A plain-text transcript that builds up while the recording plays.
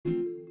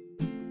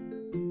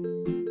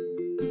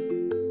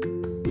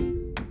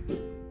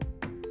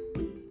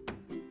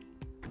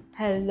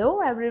Hello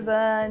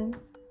everyone,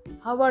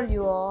 how are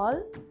you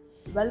all?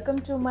 Welcome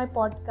to my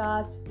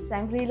podcast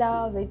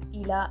Sangrila with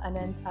Ila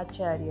Anant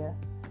Acharya.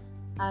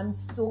 I'm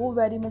so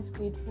very much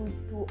grateful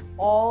to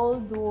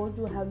all those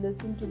who have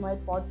listened to my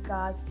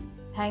podcast.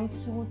 Thank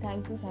you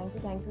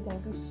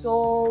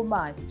so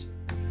much.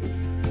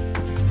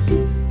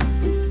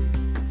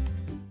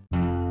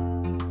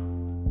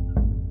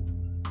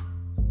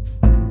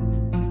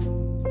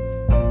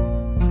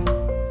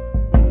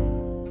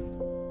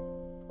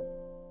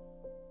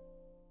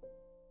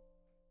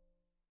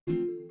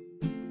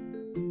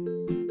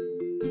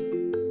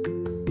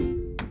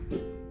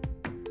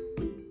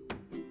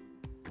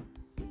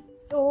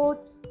 So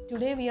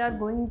today we are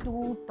going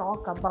to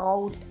talk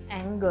about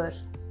anger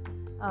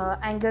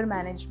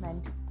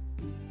management.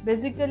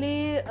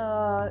 Basically,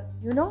 it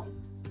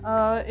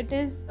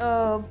is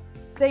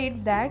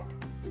said that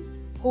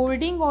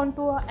holding on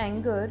to our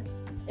anger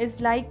is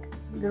like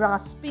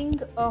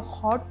grasping a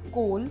hot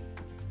coal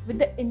with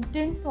the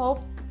intent of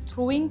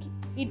throwing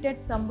it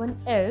at someone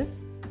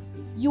else.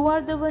 You are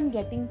the one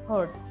getting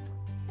hurt,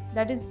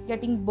 that is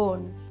getting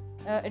burned.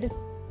 It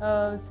is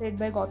said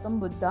by Gautam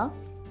Buddha.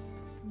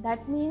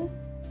 That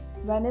means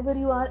whenever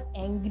you are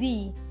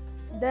angry,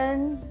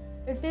 then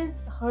it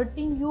is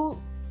hurting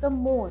you the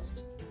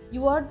most.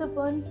 You are the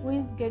one who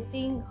is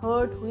getting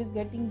hurt, who is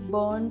getting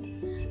burned,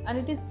 and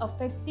it is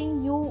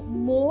affecting you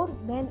more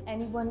than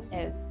anyone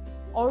else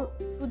or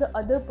to the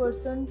other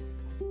person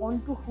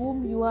onto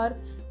whom you are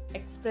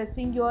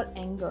expressing your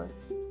anger.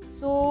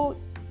 So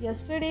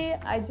yesterday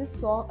I just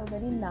saw a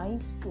very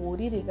nice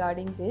story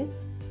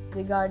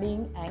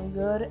regarding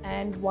anger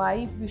and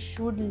why we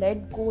should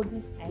let go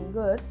this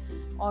anger,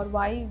 or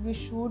why we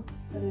should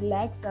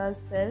relax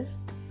ourselves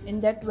in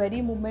that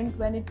very moment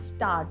when it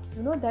starts.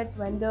 That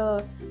when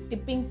the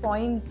tipping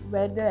point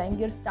where the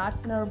anger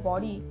starts in our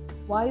body,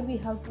 why we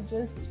have to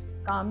just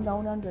calm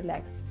down and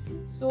relax.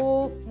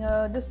 So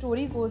the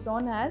story goes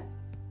on as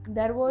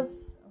there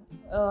was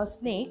a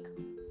snake.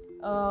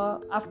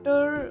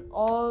 After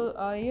all,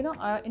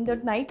 in the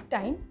night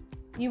time,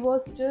 he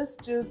was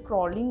just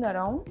crawling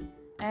around,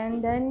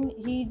 and then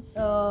he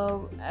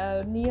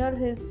near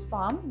his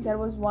farm there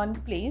was one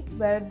place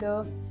where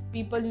the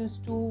people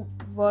used to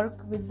work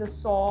with the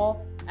saw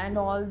and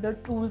all the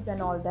tools and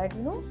all that,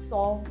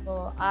 saw,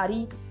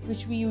 ari,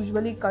 which we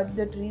usually cut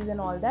the trees and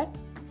all that.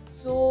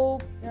 So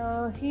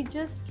he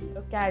just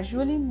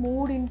casually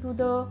moved into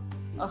the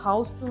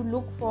house to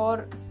look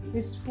for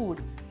his food,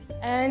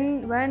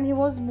 and when he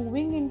was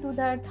moving into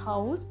that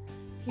house,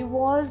 he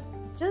was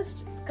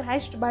just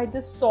scratched by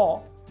the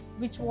saw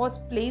which was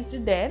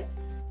placed there.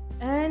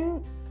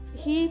 And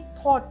he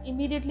thought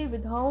immediately,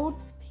 without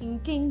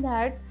thinking,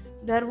 that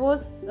there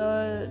was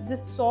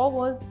this saw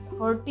was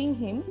hurting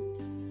him.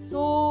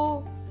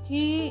 So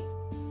he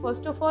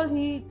first of all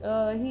he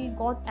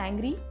got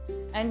angry,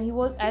 and he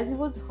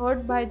was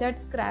hurt by that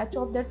scratch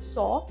of that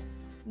saw.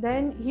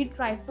 Then he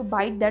tried to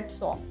bite that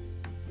saw,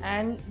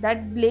 and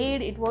that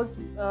blade, it was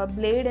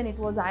blade and it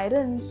was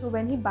iron. So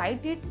when he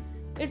bite it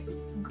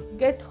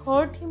get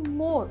hurt him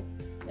more.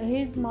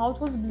 His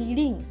mouth was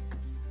bleeding.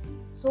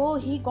 So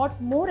he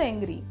got more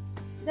angry.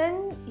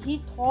 Then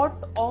he thought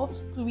of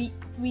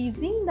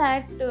squeezing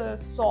that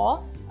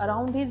saw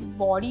around his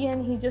body,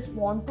 and he just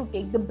want to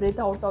take the breath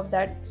out of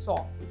that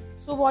saw.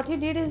 So what he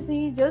did is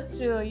he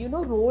just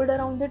rolled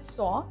around that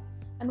saw.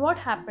 And what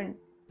happened?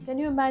 Can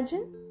you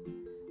imagine?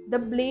 The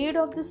blade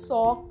of the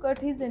saw cut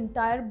his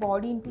entire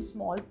body into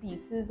small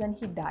pieces, and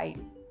he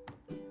died.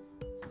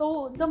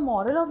 So the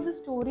moral of the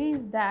story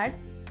is that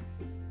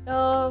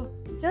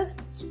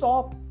just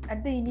stop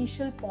at the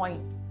initial point.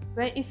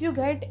 Where if you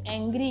get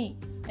angry,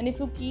 and if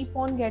you keep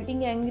on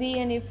getting angry,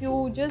 and if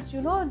you just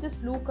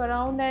look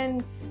around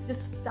and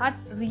just start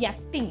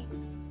reacting,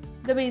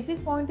 the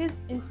basic point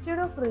is, instead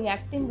of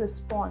reacting,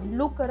 respond.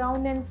 Look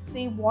around and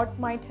say what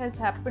might has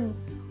happened.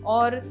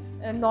 Or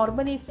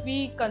normally, if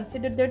we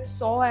consider that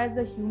saw as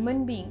a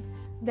human being,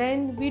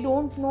 then we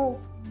don't know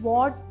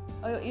what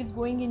is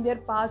going in their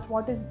past,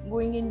 what is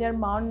going in their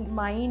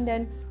mind,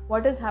 and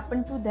what has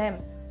happened to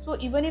them. So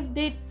even if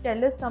they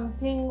tell us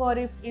something, or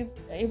if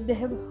they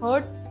have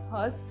hurt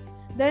us,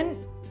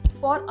 then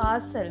for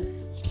ourselves,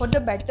 for the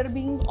better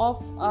being of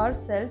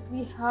ourselves,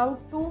 we have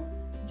to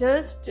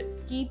just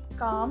keep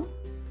calm,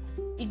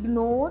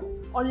 ignore,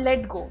 or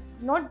let go.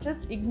 Not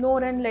just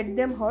ignore and let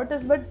them hurt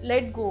us, but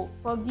let go,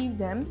 forgive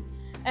them,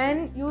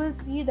 and you will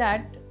see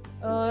that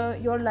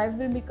your life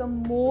will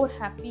become more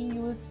happy.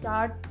 You will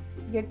start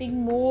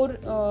getting more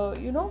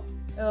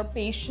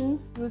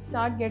patience. You will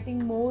start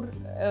getting more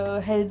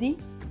healthy.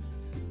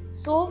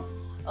 So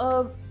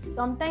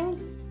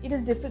sometimes it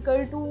is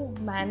difficult to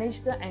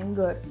manage the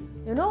anger.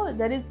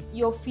 There is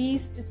your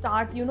fist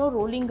start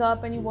rolling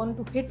up, and you want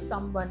to hit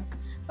someone.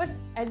 But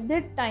at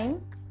that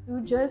time,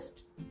 you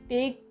just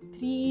take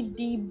 3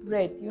 deep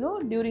breath.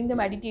 During the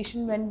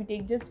meditation, when we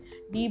take just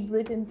deep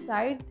breath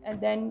inside, and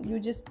then you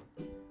just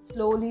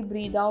slowly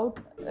breathe out,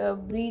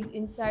 breathe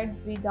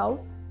inside, breathe out.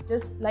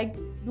 Just like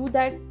do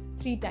that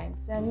 3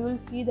 times, and you will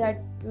see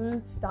that you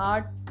will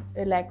start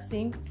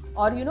relaxing,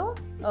 or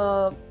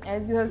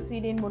as you have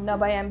seen in Munna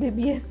by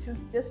MBBS,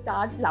 just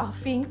start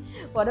laughing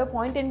for a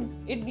point, and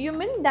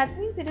that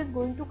means it is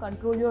going to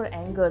control your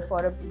anger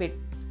for a bit,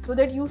 so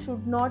that you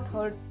should not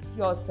hurt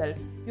yourself.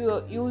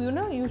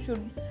 You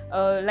should,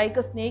 like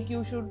a snake,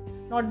 you should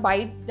not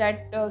bite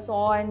that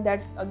saw and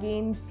that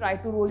again try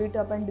to roll it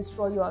up and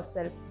destroy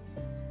yourself.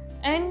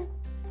 And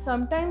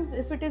sometimes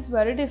if it is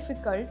very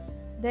difficult,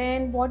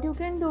 then what you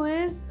can do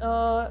is,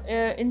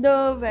 in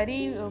the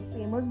very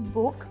famous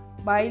book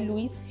by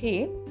Louise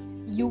Hay,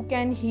 You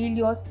Can Heal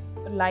Your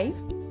Life,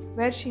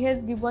 where she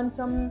has given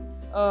some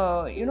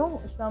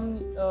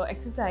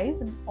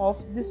exercise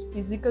of this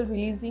physical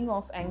releasing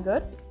of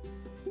anger,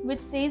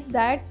 which says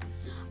that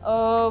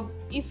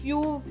if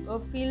you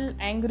feel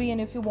angry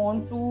and if you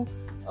want to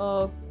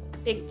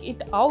take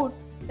it out,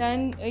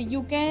 then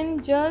you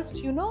can just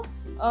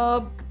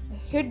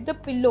hit the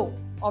pillow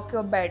of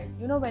your bed,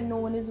 when no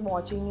one is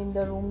watching in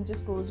the room.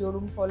 Just close your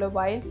room for a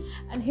while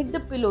and hit the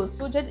pillow,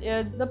 so that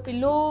the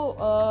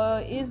pillow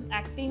is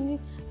acting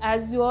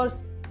as your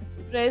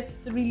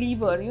stress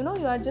reliever. You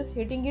are just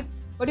hitting it,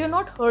 but you're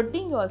not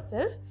hurting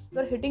yourself.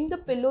 You're hitting the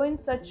pillow in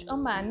such a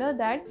manner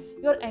that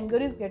your anger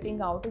is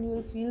getting out, and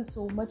you'll feel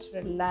so much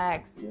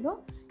relaxed.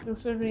 You'll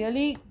feel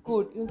really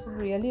good, you'll feel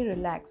really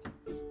relaxed.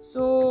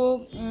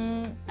 So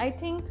I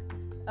think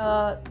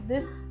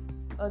this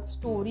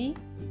story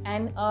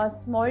and a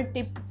small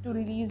tip to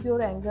release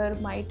your anger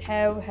might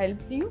have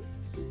helped you,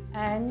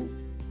 and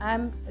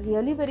I'm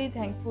really very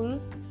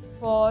thankful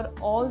for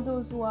all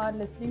those who are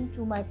listening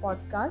to my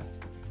podcast.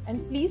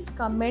 And please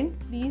comment,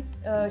 please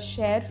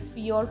share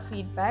your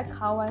feedback,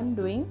 how I'm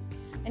doing,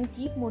 and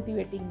keep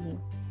motivating me.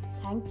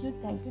 Thank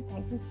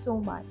you so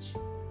much.